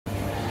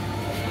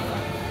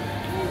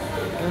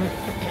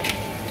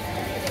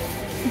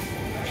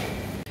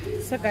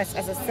So guys,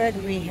 as I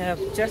said, we have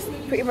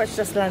pretty much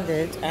just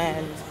landed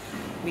and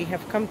we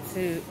have come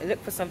to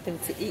look for something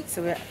to eat.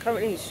 So we're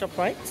currently in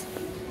ShopRite,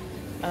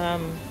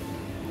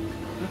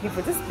 looking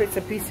for just bits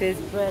and pieces,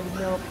 bread,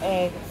 milk,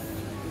 eggs,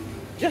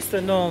 just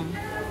the norm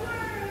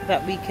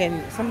that we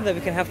can, something that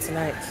we can have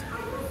tonight.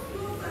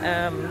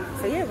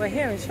 So yeah, we're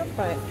here in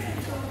ShopRite.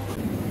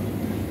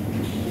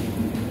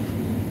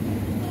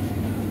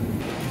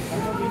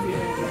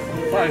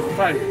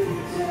 Five.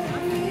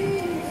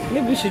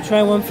 Maybe we should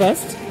try one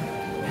first.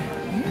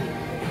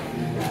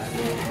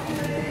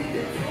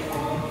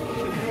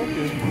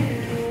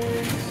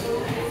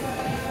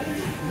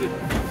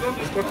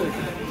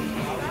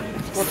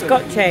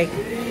 Scotch egg.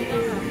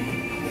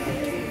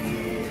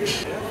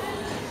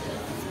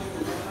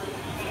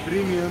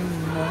 Premium.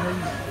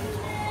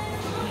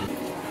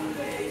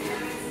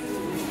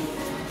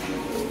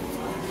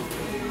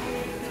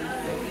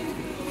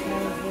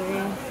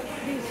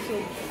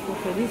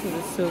 Okay, these are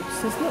the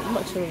soups. There's not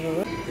much of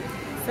a.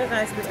 So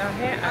guys, we are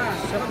here at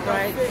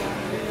ShopRite.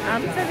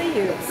 I'm telling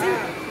you, see,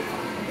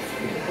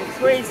 it's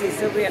crazy.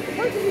 So we are.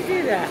 Why did we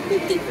do that?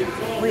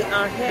 We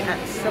are here at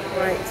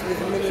ShopRite with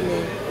Mini-Me,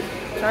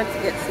 trying to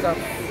get stuff.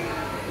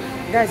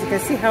 Guys, you can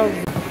see how.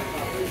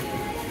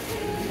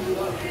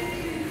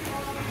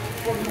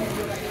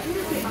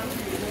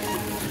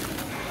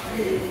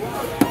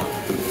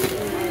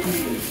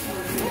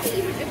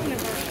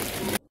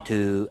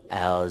 Two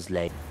hours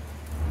later.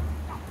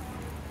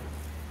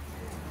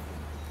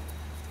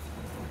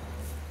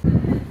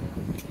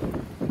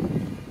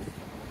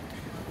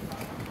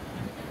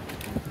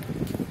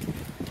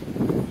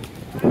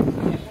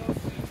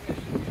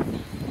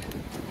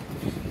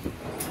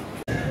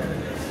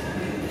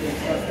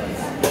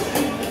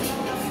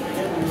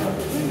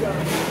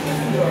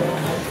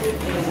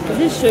 Is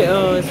this straight?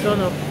 Oh, it's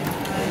gone off.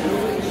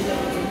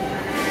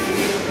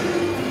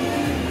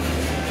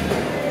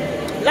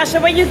 Lasha,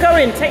 where you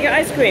going? Take your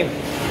ice cream.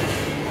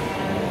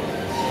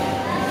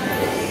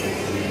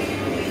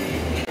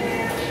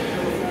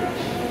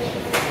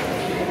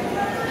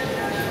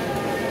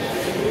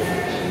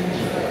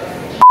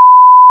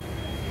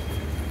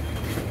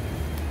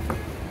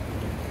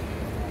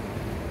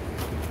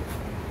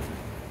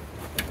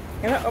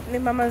 You're not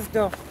opening Mama's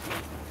door.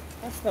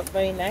 That's not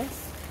very nice.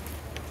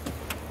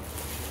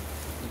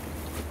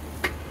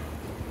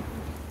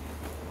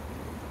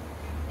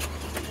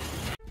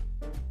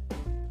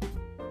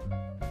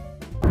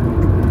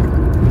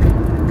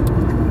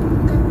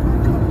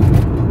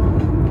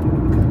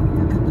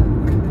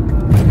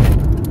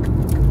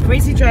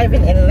 Crazy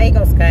driving in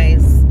Lagos,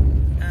 guys.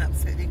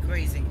 Absolutely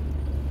crazy.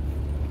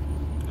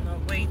 On our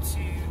way to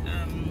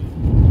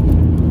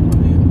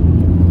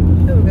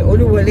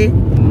Oluwole.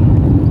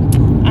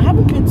 I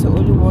haven't been to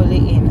Oluwole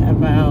in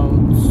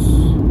about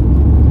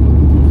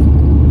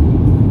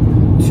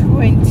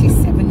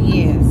 27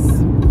 years.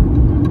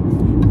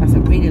 That's a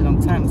really long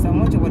time. So I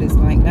wonder what it's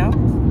like now.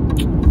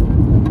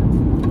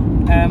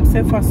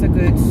 So far so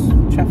good.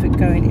 Traffic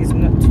going is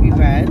not too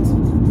bad.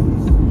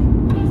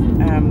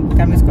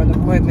 Cameron's got an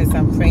appointment, so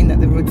I'm praying that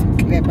the roads are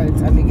clear by the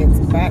time he gets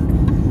back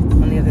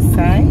on the other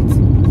side.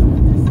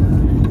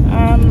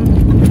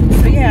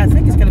 So yeah, I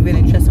think it's going to be an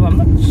interesting one.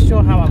 I'm not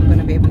sure how I'm going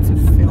to be able to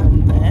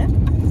film there.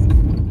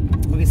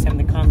 Obviously I'm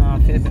in the car now, I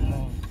feel a bit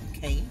more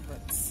okay,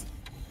 but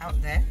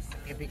out there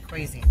it'll be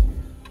crazy.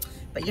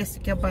 But yes,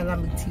 you can buy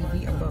Lami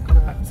TV and welcome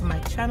back to my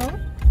channel.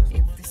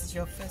 If this is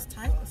your first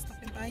time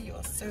stopping by, you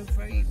are so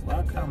very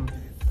welcome.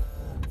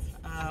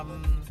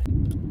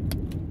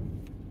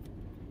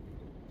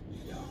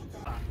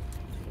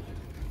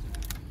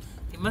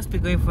 He must be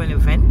going for an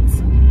event.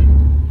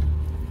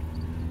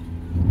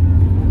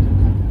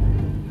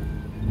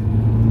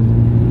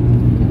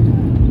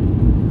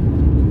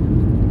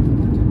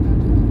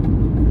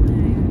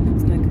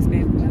 Looks like he's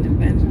going for an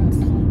event.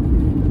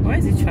 Why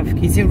is it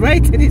traffic? Is he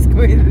right and he's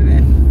going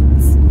left?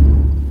 Do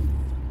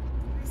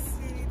we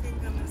see anything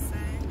on the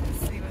side? Let's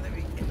see whether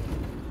we can.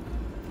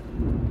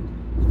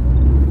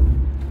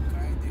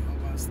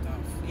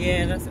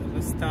 Yeah, that's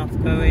other stuff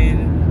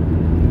going.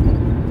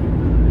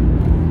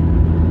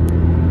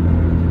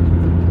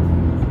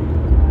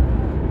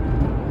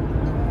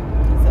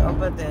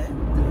 There.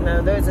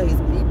 No, those are his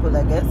people,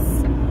 I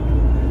guess.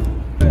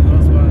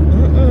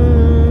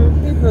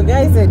 People,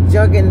 guys are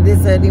jogging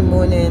this early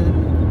morning.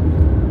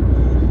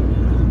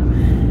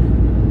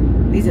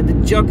 These are the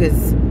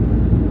joggers.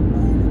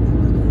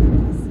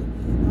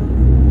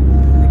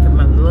 Look at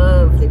my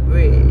lovely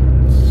bridge.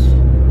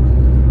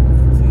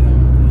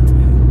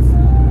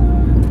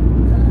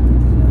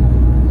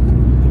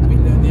 The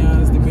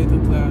millionaires, the middle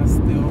class,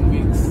 they all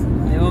mix.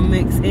 They all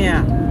mix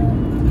here.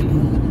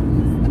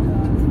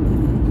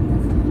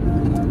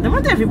 No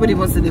wonder everybody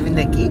wants to live in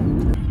Lekki.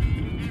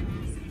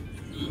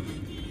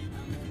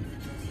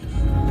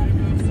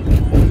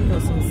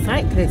 Got some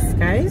cyclists,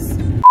 guys.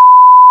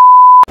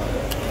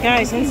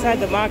 Guys,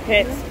 inside the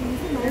market,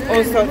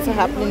 all sorts are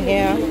happening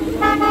here.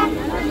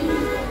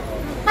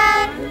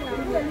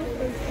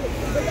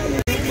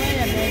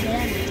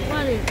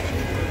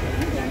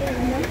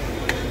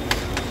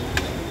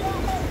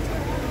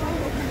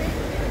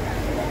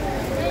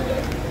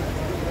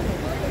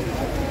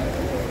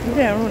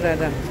 there, no,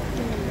 Dada.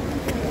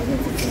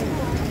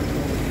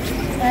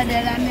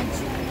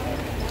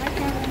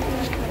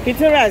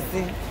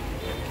 Pitorasi.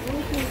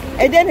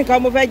 Eden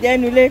come over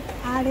Janule.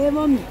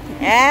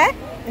 Eh?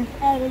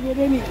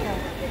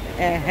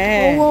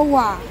 Owó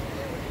wà.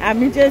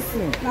 Àmì Jésù.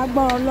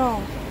 Lágbára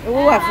Ọlọ́run.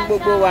 Owó wà fún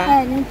gbogbo wa.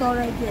 Ẹ ní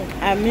tọrọ jẹ.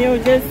 Àmì o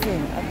Jésù.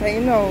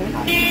 Àtẹ̀yìn náà o.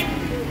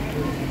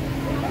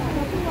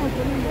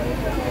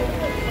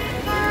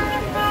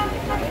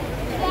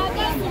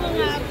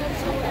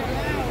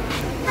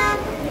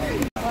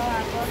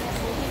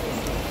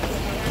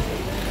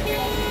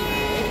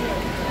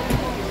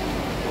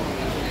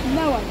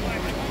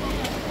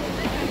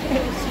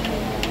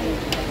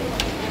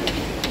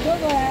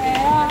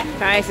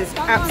 Guys, it's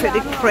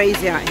absolutely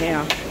crazy out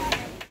here.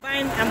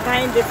 I'm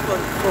buying this for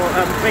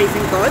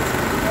praising God.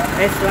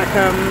 It's like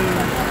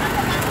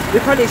we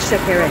call it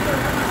shekere.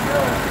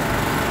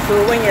 So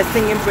when you're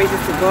singing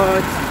praises to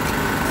God,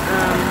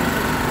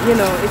 you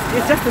know,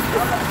 it's just a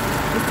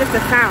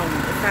sound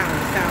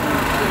of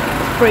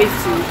praise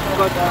to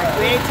God, my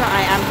Creator.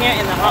 I am here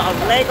in the heart of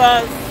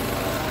Lagos.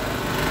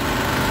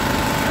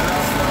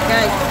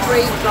 Guys,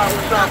 praise God.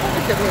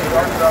 Look at me.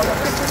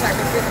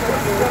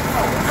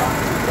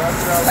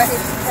 But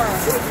it's fun.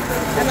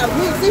 And I'm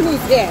see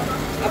who's there.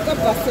 I've got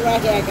Basura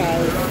here,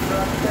 guys.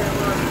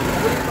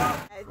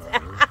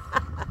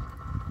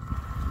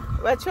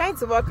 We're trying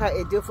to work out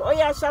a deal for. Oh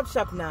yeah,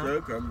 sharp now.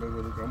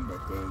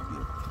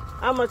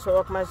 How much for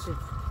workmanship?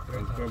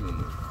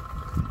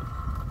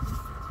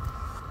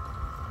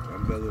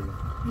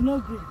 You know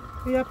good.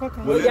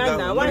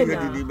 Why now?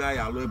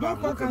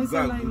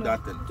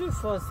 Do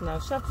first now,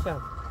 sharp.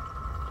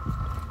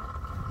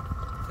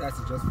 That's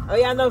just. Oh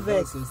yeah, no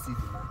vex.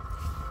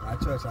 At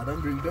church, I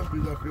don't bring up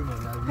free money.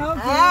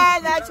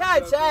 The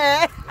church,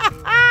 eh?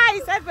 He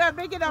said we're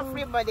bringing up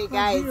free money,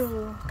 guys.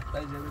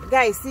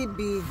 Guys, see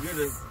beads.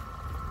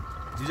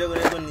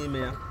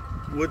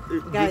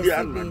 Guys,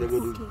 see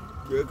beads.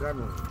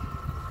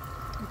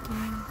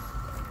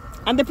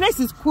 And the place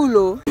is cool,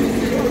 oh.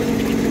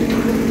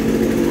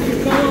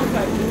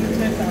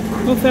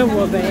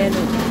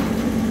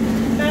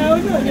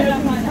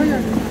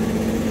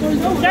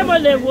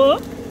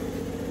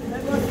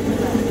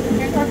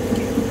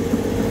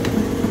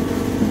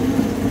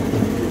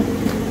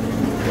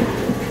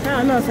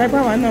 No,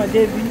 no,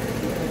 David.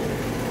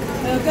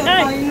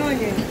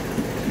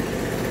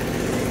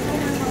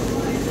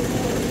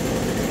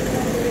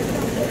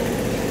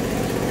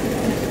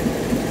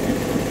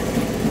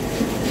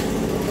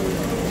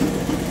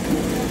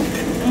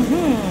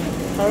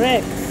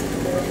 Correct.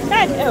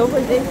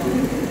 Over there.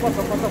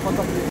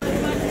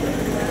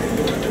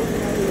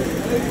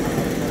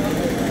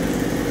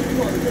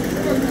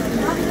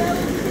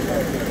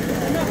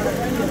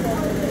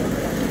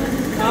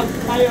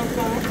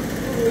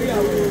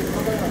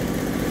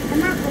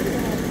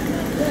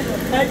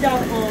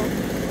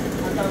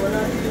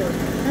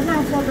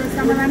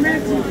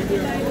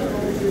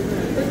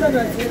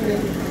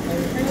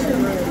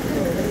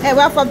 Hey,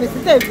 what for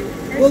visitor?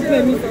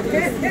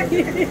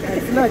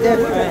 It's not that.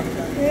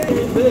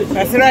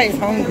 Basira is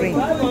hungry.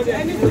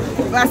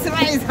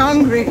 Basira is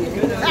hungry.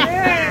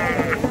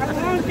 I'm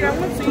hungry. I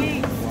want to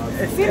eat.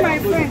 See my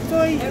friend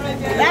Toy.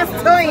 That's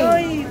Toy.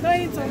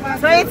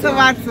 Toy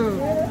tomato.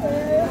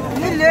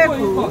 You look.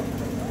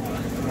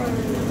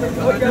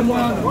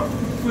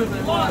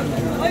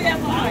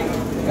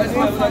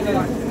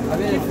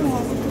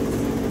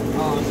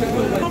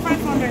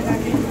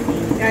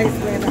 Guys,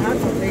 we're in the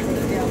house of Lagos.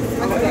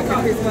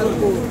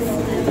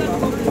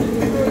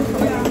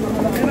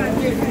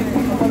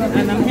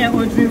 And I'm here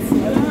ordering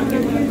food.